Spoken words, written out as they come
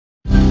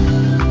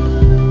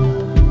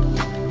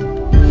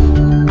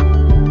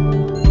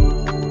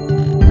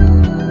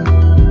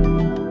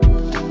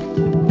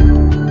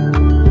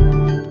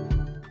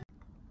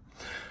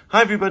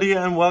Hi everybody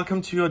and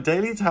welcome to your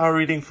daily tarot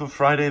reading for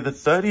Friday the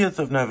 30th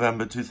of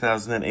November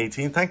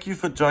 2018. Thank you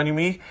for joining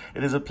me.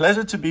 It is a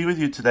pleasure to be with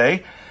you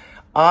today.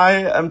 I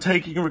am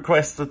taking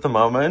requests at the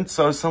moment,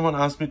 so someone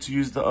asked me to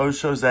use the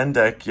Osho Zen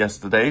deck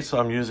yesterday, so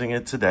I'm using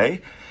it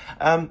today.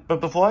 But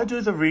before I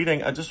do the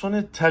reading, I just want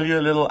to tell you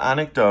a little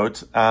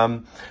anecdote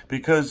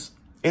because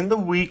in the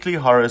weekly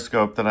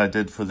horoscope that I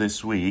did for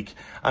this week,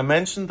 I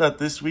mentioned that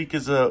this week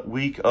is a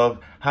week of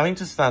having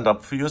to stand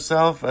up for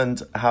yourself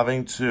and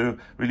having to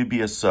really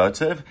be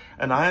assertive.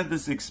 And I had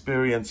this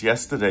experience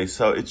yesterday,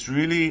 so it's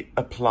really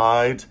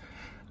applied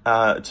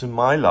to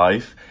my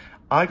life.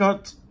 I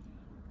got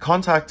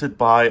contacted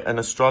by an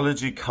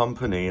astrology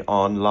company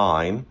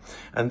online,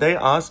 and they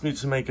asked me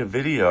to make a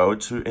video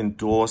to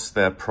endorse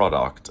their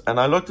product. And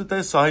I looked at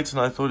their site and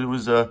I thought it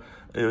was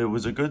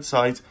a good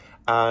site.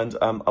 And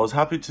I was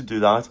happy to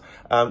do that.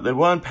 They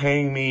weren't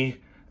paying me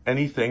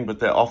anything, but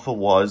their offer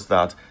was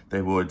that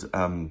they would,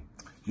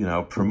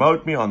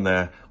 promote me on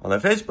their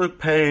Facebook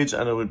page,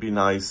 and it would be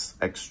nice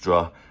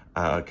extra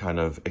kind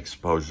of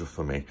exposure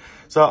for me.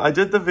 So I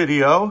did the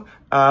video.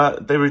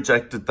 They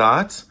rejected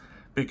that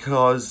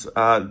because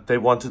they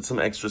wanted some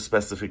extra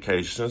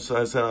specifications. So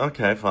I said,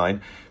 okay,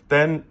 fine.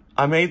 Then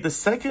I made the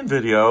second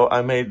video.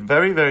 I made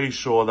very, very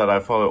sure that I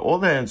followed all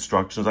their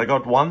instructions. I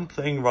got one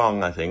thing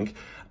wrong, I think.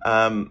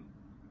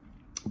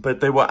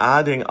 But they were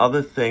adding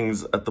other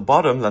things at the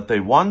bottom that they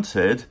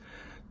wanted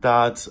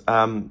that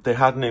they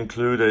hadn't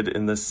included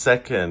in the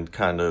second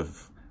kind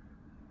of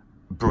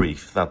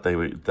brief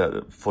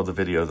that for the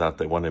video that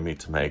they wanted me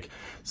to make.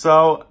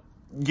 So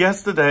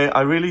yesterday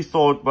I really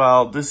thought,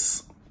 well,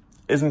 this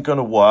isn't going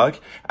to work.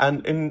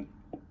 And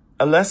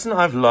a lesson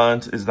I've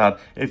learned is that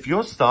if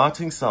you're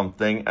starting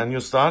something and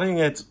you're starting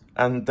it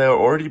and there are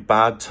already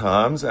bad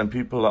terms and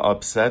people are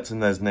upset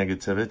and there's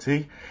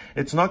negativity,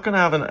 it's not going to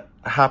have a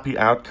happy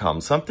outcome.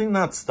 Something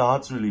that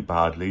starts really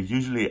badly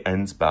usually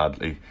ends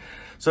badly.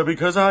 So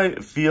because I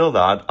feel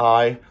that,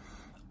 I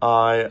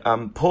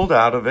pulled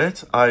out of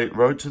it. I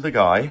wrote to the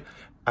guy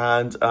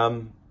and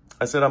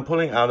I said, I'm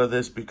pulling out of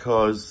this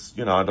because,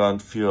 I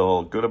don't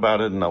feel good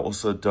about it, and I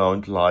also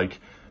don't like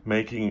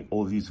making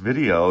all these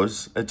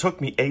videos. It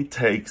took me 8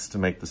 takes to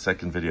make the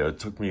second video. It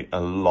took me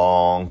a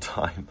long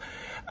time.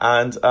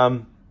 And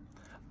I'm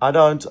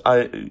going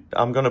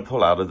to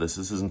pull out of this.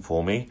 This isn't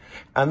for me.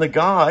 And the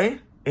guy,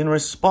 in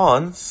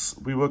response,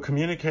 we were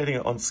communicating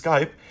on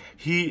Skype,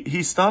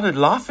 he started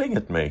laughing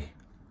at me.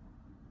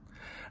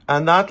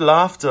 And that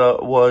laughter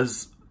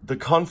was the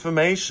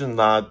confirmation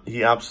that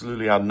he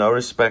absolutely had no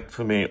respect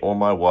for me or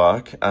my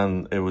work,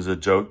 and it was a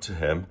joke to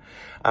him.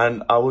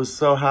 And I was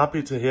so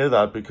happy to hear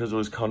that because it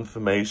was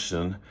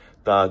confirmation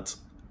that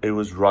it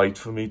was right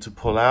for me to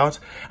pull out.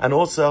 And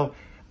also,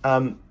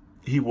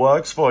 he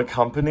works for a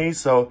company,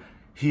 so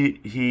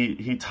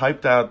he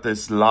typed out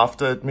this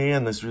laughter at me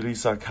and this really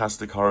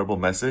sarcastic, horrible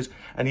message,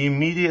 and he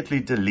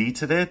immediately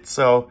deleted it,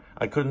 so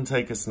I couldn't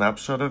take a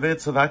snapshot of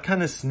it. So that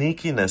kind of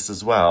sneakiness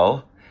as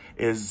well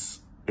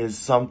is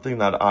something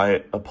that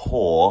I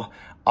abhor.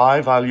 I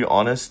value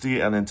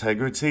honesty and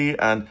integrity,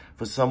 and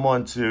for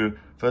someone to,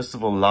 first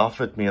of all,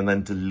 laugh at me and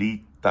then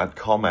delete that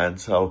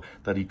comment so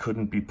that he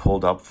couldn't be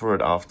pulled up for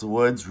it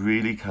afterwards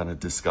really kind of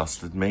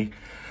disgusted me.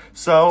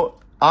 So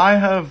I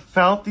have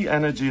felt the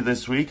energy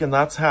this week, and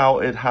that's how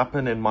it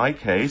happened in my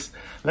case.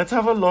 Let's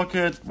have a look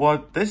at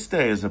what this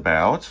day is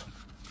about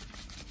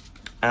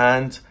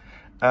and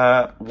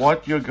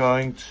what you're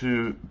going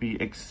to be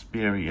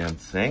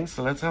experiencing.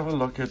 So let's have a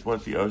look at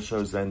what the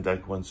Osho Zen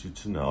deck wants you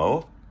to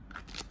know.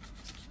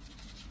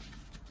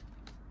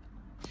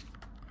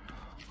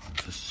 I'm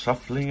just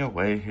shuffling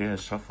away here.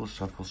 Shuffle,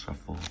 shuffle,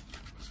 shuffle.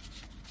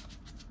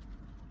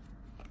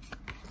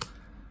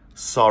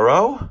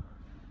 Sorrow.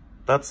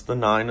 That's the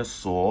 9 of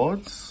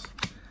Swords.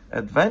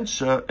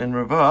 Adventure in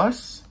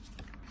reverse.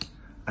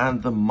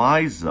 And the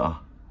Miser.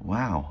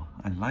 Wow,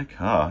 I like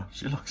her.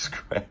 She looks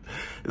great.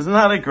 Isn't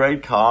that a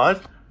great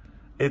card?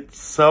 It's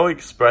so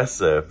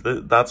expressive.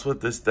 That's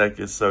what this deck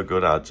is so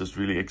good at, just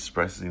really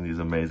expressing these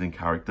amazing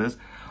characters.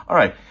 All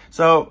right,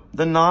 so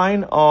the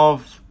 9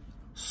 of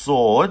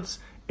Swords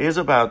is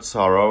about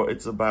sorrow.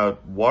 It's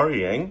about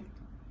worrying.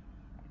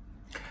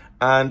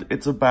 And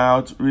it's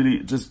about really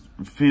just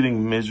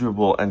feeling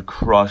miserable and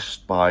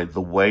crushed by the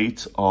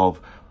weight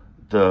of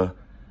the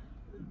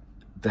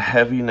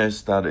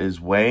heaviness that is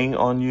weighing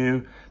on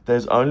you.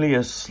 There's only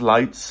a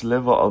slight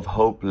sliver of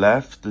hope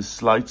left, the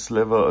slight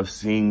sliver of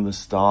seeing the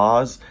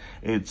stars.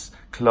 It's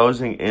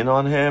closing in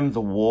on him.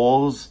 The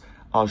walls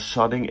are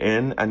shutting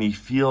in, and he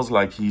feels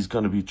like he's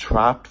going to be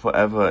trapped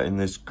forever in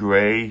this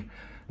gray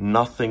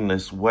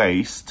nothingness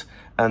waste.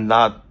 And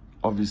that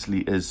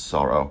obviously is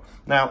sorrow.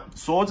 Now,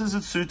 Swords is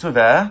a suit of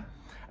air,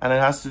 and it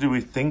has to do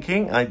with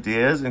thinking,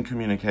 ideas, and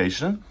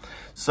communication.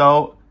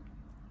 So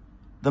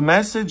the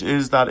message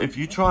is that if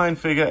you try and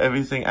figure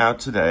everything out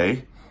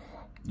today,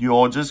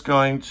 you're just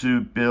going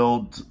to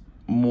build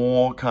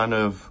more kind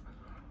of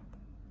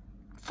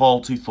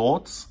faulty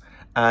thoughts,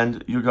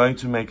 and you're going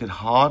to make it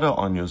harder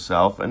on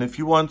yourself. And if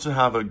you want to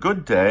have a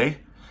good day,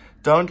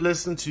 don't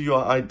listen to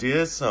your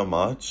ideas so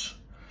much.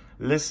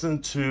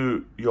 listen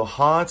to your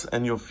heart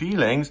and your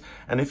feelings.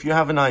 And if you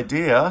have an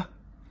idea,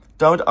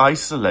 don't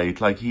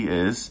isolate like he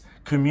is.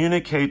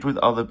 Communicate with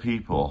other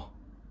people.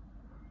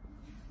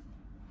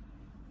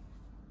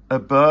 A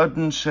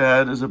burden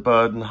shared is a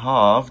burden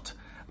halved.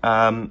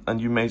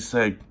 And you may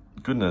say,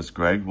 goodness,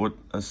 Greg, what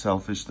a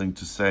selfish thing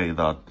to say,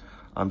 that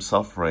I'm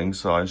suffering,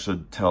 so I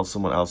should tell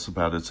someone else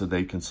about it so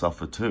they can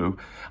suffer too.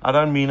 I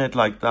don't mean it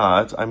like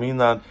that. I mean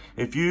that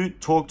if you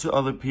talk to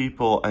other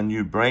people and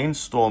you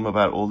brainstorm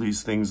about all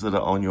these things that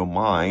are on your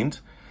mind,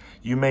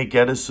 you may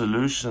get a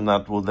solution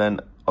that will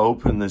then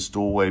open this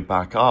doorway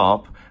back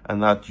up,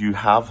 and that you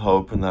have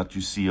hope and that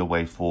you see a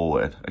way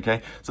forward.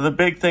 Okay, so the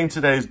big thing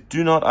today is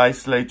do not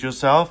isolate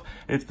yourself.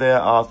 If there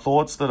are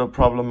thoughts that are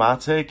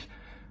problematic,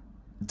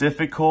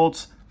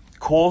 difficult,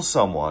 call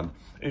someone.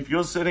 If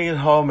you're sitting at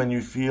home and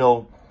you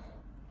feel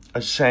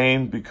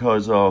ashamed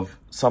because of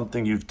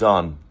something you've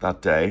done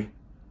that day,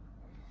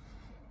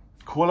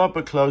 call up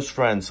a close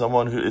friend,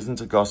 someone who isn't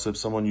a gossip,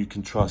 someone you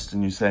can trust,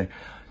 and you say,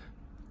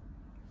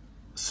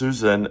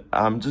 Susan,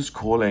 I'm just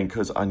calling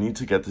because I need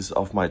to get this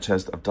off my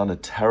chest. I've done a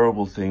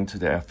terrible thing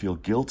today. I feel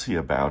guilty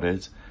about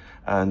it,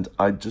 and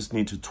I just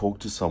need to talk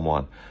to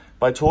someone.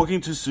 By talking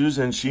to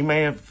Susan, she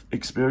may have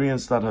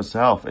experienced that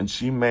herself, and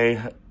she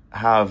may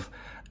have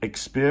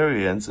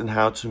experience in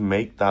how to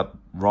make that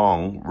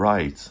wrong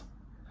right.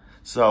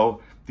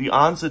 So the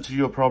answer to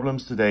your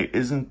problems today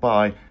isn't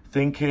by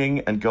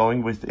thinking and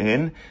going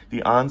within.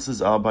 The answers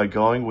are by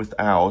going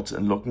without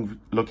and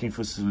looking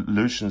for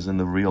solutions in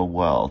the real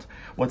world.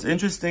 What's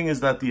interesting is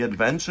that the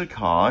adventure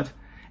card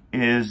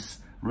is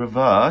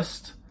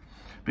reversed,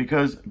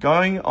 because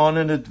going on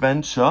an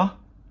adventure,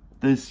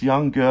 this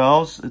young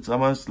girl's, it's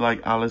almost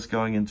like Alice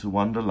going into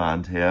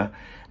Wonderland here.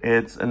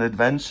 It's an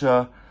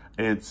adventure.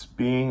 It's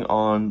being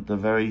on the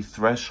very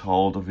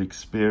threshold of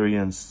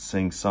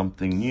experiencing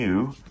something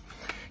new.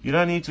 You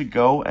don't need to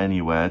go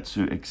anywhere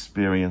to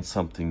experience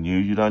something new.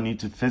 You don't need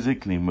to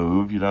physically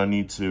move. You don't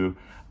need to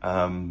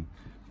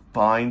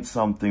find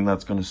something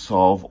that's going to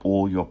solve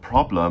all your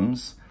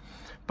problems.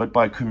 But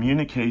by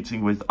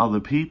communicating with other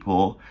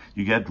people,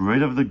 you get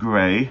rid of the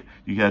gray,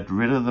 you get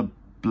rid of the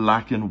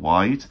black and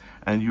white,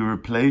 and you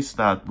replace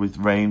that with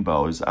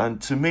rainbows. And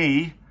to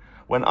me,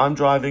 when I'm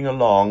driving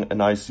along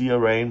and I see a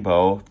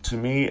rainbow, to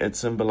me it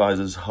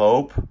symbolizes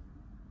hope,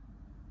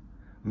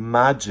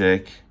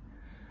 magic.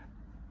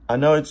 I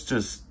know it's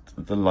just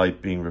the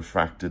light being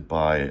refracted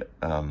by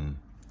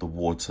the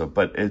water,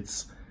 but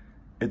it's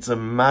a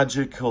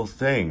magical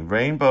thing.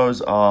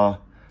 Rainbows are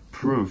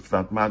proof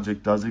that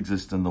magic does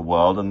exist in the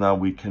world, and that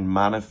we can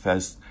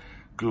manifest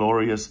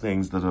glorious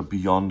things that are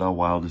beyond our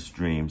wildest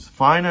dreams.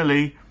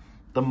 Finally,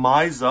 the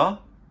miser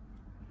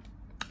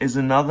is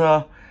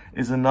another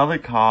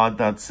card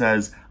that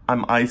says,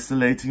 I'm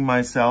isolating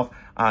myself,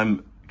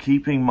 I'm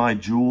keeping my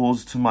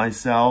jewels to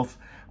myself,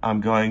 I'm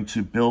going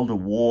to build a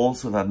wall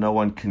so that no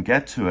one can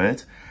get to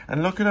it.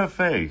 And look at her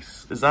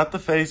face. Is that the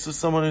face of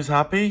someone who's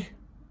happy?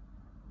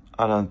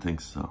 I don't think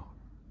so.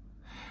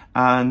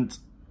 And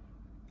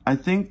I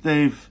think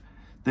they've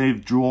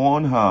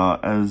drawn her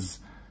as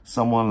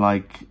someone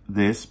like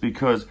this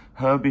because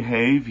her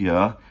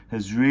behavior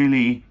has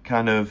really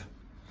kind of,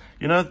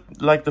 you know,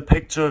 like the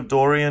picture of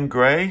Dorian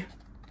Gray.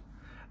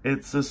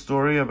 It's a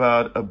story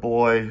about a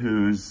boy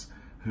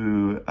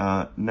who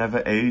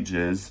never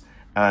ages,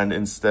 and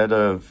instead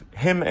of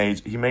him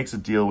he makes a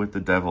deal with the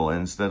devil,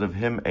 and instead of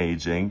him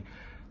aging,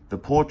 the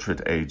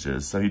portrait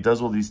ages. So he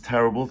does all these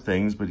terrible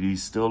things, but he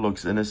still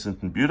looks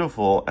innocent and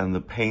beautiful, and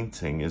the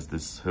painting is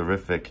this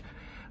horrific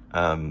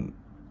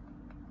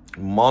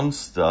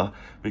monster,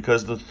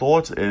 because the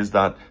thought is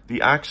that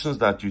the actions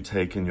that you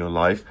take in your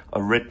life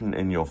are written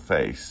in your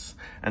face.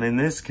 And in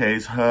this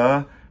case,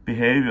 her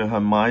behavior,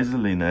 her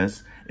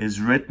miserliness, is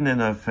written in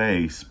her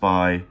face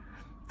by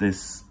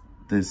this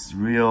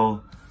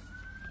real,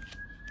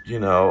 you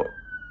know,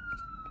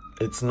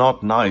 it's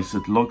not nice.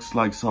 It looks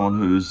like someone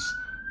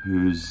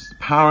who's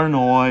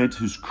paranoid,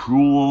 who's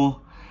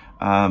cruel.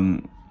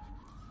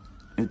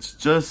 It's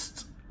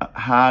just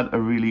had a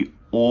really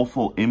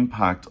awful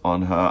impact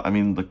on her. I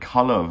mean, the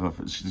color of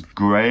her, she's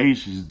gray,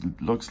 she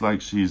looks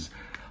like she's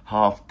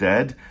half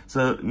dead.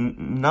 So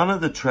none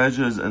of the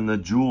treasures and the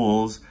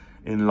jewels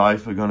in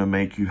life are going to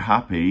make you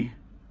happy.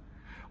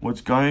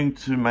 What's going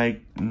to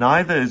make,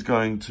 neither is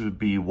going to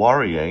be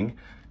worrying,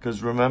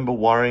 because remember,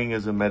 worrying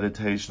is a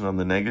meditation on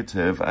the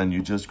negative, and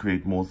you just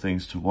create more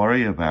things to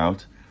worry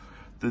about.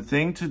 The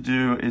thing to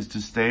do is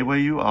to stay where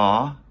you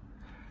are,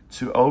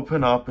 to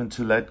open up and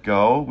to let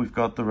go. We've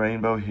got the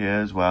rainbow here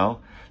as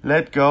well.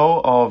 Let go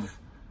of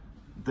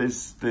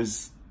this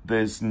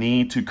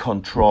need to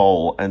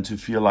control and to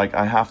feel like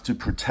I have to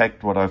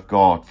protect what I've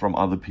got from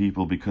other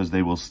people because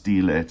they will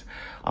steal it.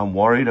 I'm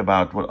worried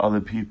about what other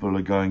people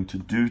are going to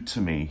do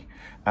to me,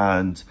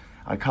 and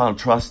I can't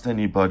trust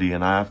anybody,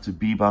 and I have to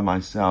be by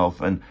myself,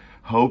 and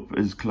hope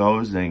is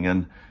closing,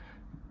 and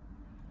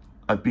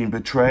I've been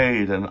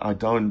betrayed, and I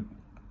don't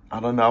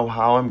know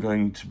how I'm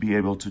going to be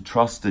able to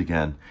trust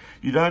again.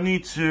 You don't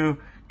need to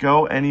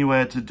go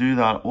anywhere to do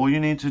that. All you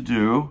need to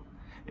do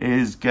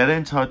is get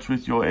in touch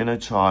with your inner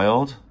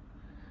child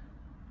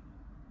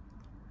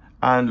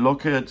and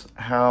look at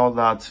how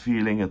that's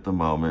feeling at the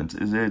moment.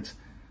 Is it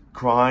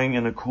crying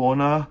in a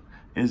corner?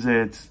 Is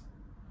it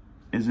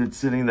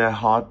sitting there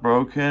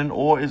heartbroken?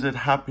 Or is it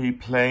happy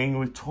playing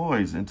with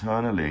toys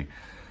internally?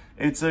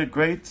 It's a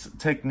great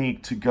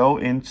technique to go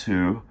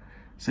into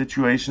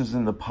situations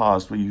in the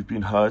past where you've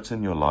been hurt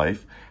in your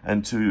life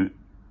and to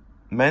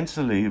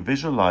mentally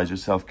visualize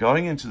yourself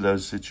going into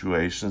those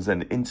situations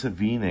and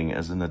intervening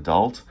as an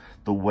adult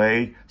the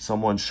way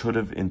someone should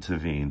have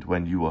intervened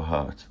when you were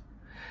hurt.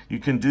 You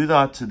can do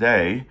that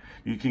today.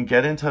 You can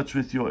get in touch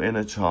with your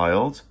inner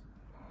child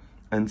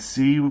and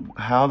see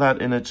how that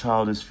inner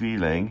child is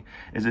feeling.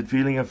 Is it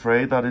feeling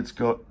afraid that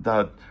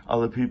that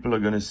other people are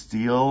going to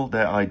steal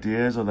their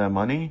ideas or their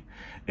money?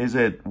 Is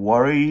it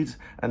worried,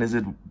 and is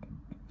it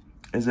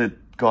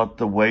got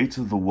the weight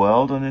of the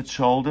world on its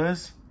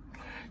shoulders?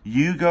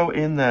 You go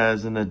in there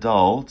as an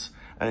adult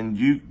and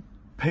you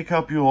pick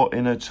up your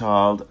inner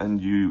child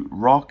and you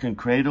rock and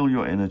cradle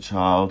your inner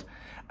child,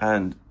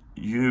 and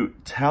you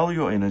tell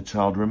your inner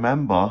child,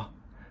 remember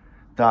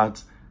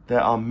that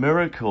there are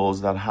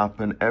miracles that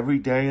happen every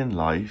day in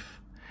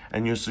life,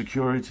 and your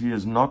security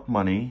is not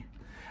money,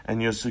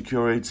 and your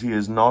security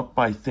is not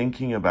by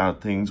thinking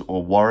about things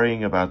or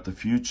worrying about the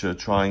future,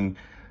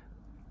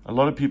 a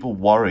lot of people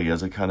worry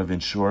as a kind of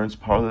insurance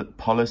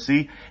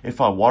policy. If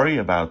I worry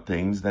about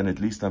things, then at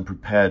least I'm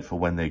prepared for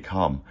when they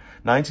come.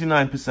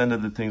 99%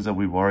 of the things that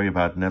we worry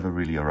about never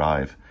really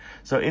arrive.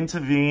 So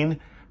intervene,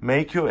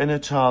 make your inner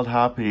child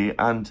happy,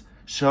 and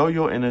show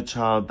your inner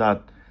child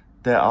that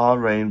there are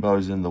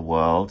rainbows in the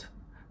world,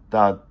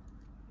 that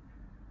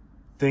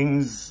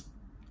things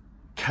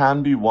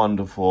can be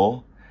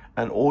wonderful,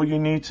 and all you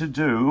need to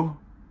do,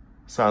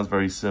 sounds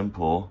very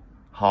simple,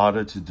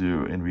 harder to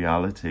do in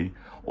reality,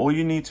 all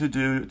you need to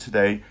do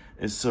today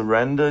is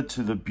surrender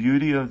to the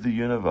beauty of the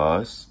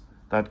universe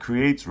that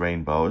creates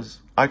rainbows.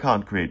 I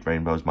can't create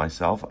rainbows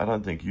myself. I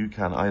don't think you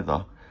can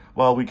either.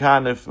 Well, we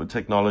can if with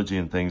technology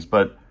and things,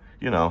 but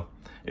you know,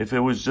 if it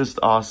was just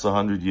us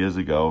 100 years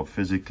ago,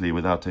 physically,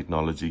 without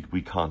technology,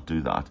 we can't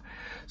do that.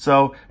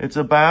 So it's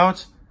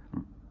about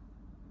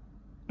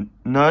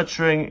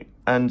nurturing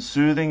and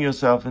soothing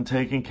yourself and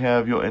taking care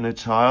of your inner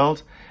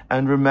child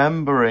and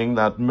remembering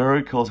that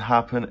miracles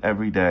happen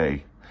every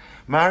day.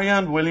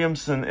 Marianne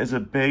Williamson is a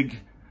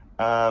big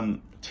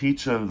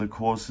teacher of the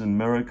Course in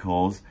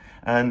Miracles,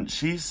 and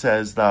she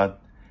says that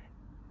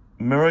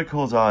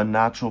miracles are a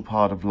natural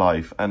part of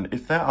life. And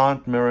if there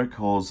aren't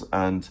miracles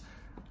and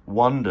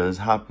wonders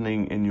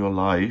happening in your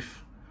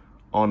life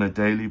on a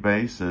daily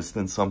basis,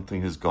 then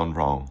something has gone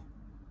wrong.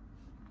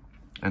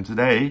 And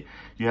today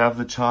you have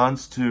the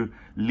chance to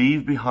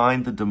leave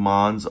behind the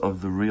demands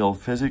of the real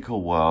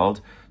physical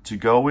world, to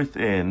go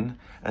within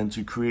and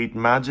to create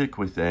magic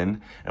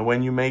within. And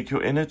when you make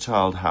your inner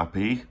child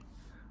happy,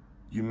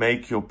 you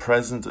make your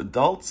present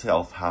adult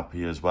self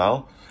happy as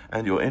well.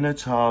 And your inner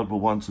child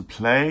will want to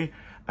play,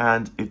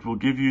 and it will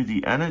give you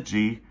the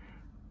energy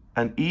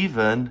and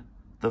even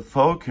the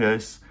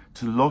focus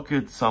to look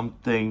at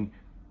something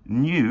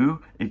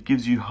new. It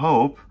gives you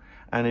hope,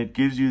 and it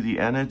gives you the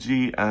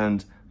energy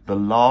and the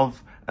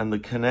love and the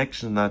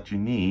connection that you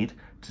need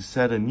to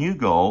set a new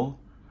goal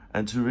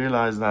and to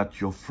realize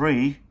that you're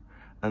free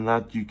and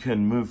that you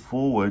can move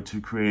forward to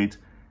create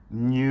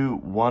new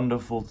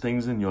wonderful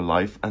things in your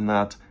life, and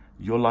that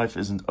your life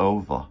isn't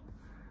over.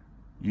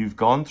 You've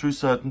gone through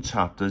certain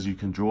chapters, you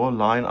can draw a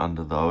line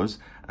under those,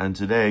 and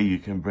today you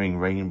can bring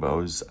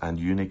rainbows and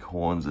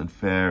unicorns and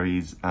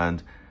fairies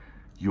and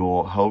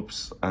your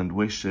hopes and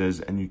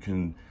wishes, and you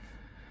can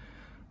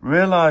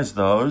realize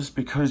those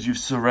because you've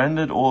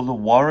surrendered all the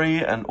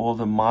worry and all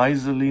the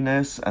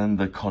miserliness and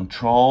the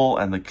control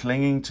and the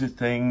clinging to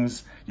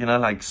things. You know,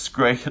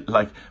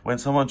 like when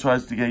someone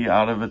tries to get you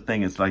out of a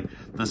thing, it's like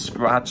the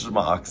scratch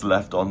marks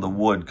left on the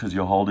wood because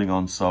you're holding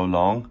on so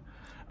long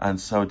and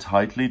so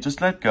tightly.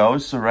 Just let go,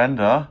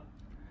 surrender,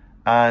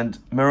 and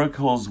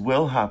miracles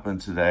will happen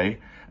today,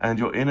 and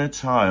your inner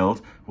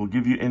child will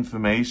give you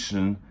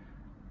information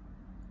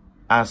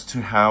as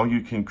to how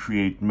you can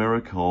create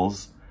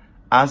miracles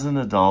as an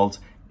adult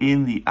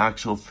in the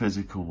actual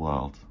physical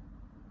world.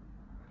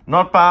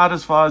 Not bad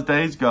as far as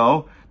days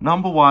go.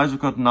 Number-wise, we've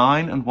got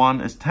 9 and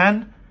 1 is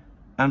 10,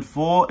 and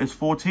 4 is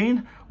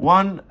 14.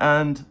 1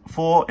 and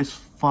 4 is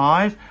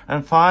 5,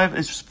 and 5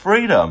 is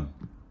freedom.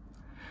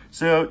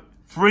 So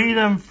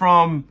freedom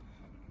from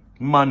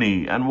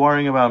money and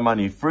worrying about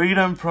money.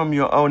 Freedom from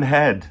your own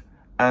head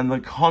and the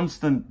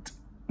constant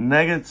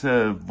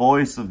negative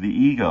voice of the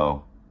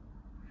ego.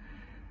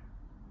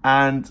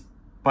 And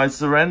by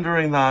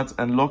surrendering that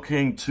and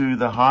looking to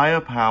the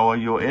higher power,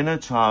 your inner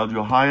child,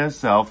 your higher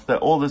self, they're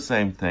all the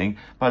same thing.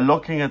 By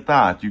looking at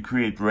that, you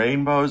create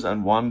rainbows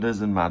and wonders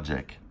and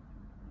magic.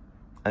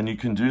 And you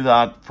can do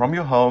that from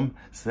your home,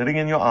 sitting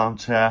in your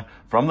armchair,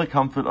 from the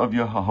comfort of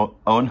your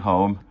own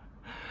home.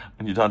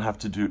 And you don't have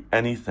to do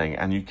anything.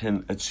 And you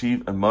can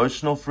achieve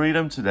emotional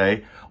freedom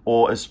today,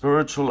 or a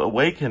spiritual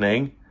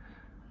awakening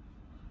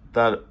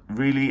that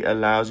really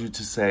allows you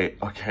to say,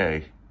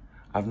 okay,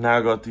 I've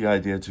now got the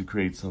idea to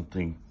create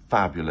something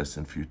fabulous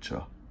in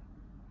future.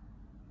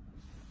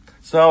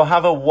 So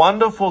have a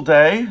wonderful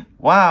day.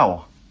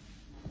 Wow.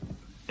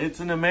 It's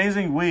an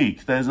amazing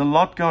week. There's a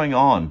lot going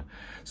on.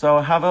 So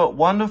have a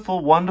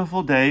wonderful,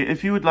 wonderful day.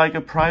 If you would like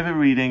a private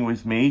reading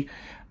with me,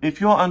 if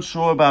you're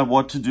unsure about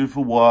what to do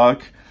for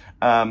work,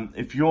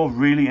 if you're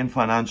really in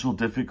financial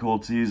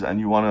difficulties and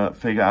you want to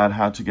figure out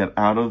how to get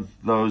out of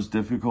those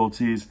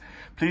difficulties,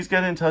 please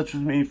get in touch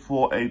with me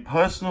for a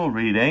personal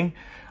reading.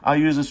 I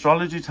use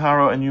astrology,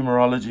 tarot, and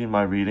numerology in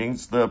my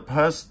readings.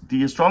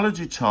 The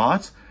astrology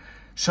chart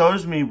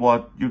shows me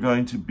what you're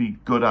going to be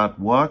good at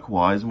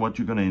work-wise and what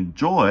you're going to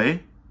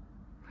enjoy.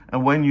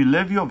 And when you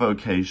live your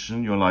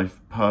vocation, your life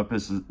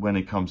purpose when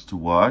it comes to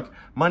work,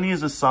 money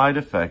is a side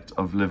effect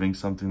of living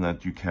something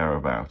that you care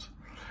about.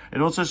 It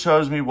also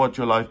shows me what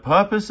your life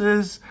purpose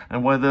is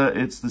and whether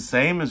it's the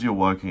same as your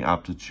working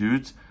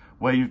aptitudes,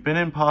 where you've been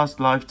in past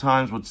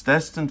lifetimes, what's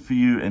destined for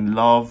you in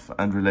love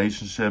and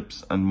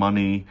relationships and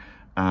money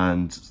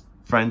and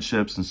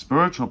friendships and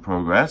spiritual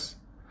progress.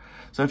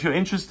 So if you're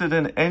interested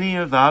in any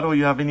of that or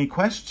you have any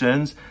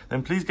questions,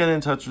 then please get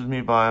in touch with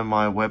me via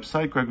my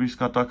website,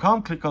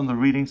 gregoryscott.com. Click on the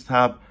Readings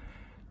tab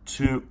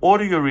to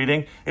order your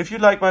reading. If you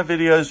like my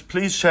videos,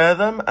 please share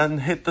them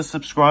and hit the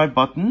subscribe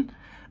button.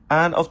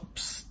 And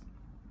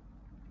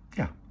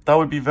that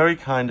would be very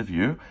kind of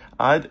you.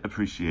 I'd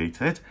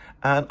appreciate it.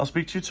 And I'll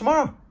speak to you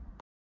tomorrow.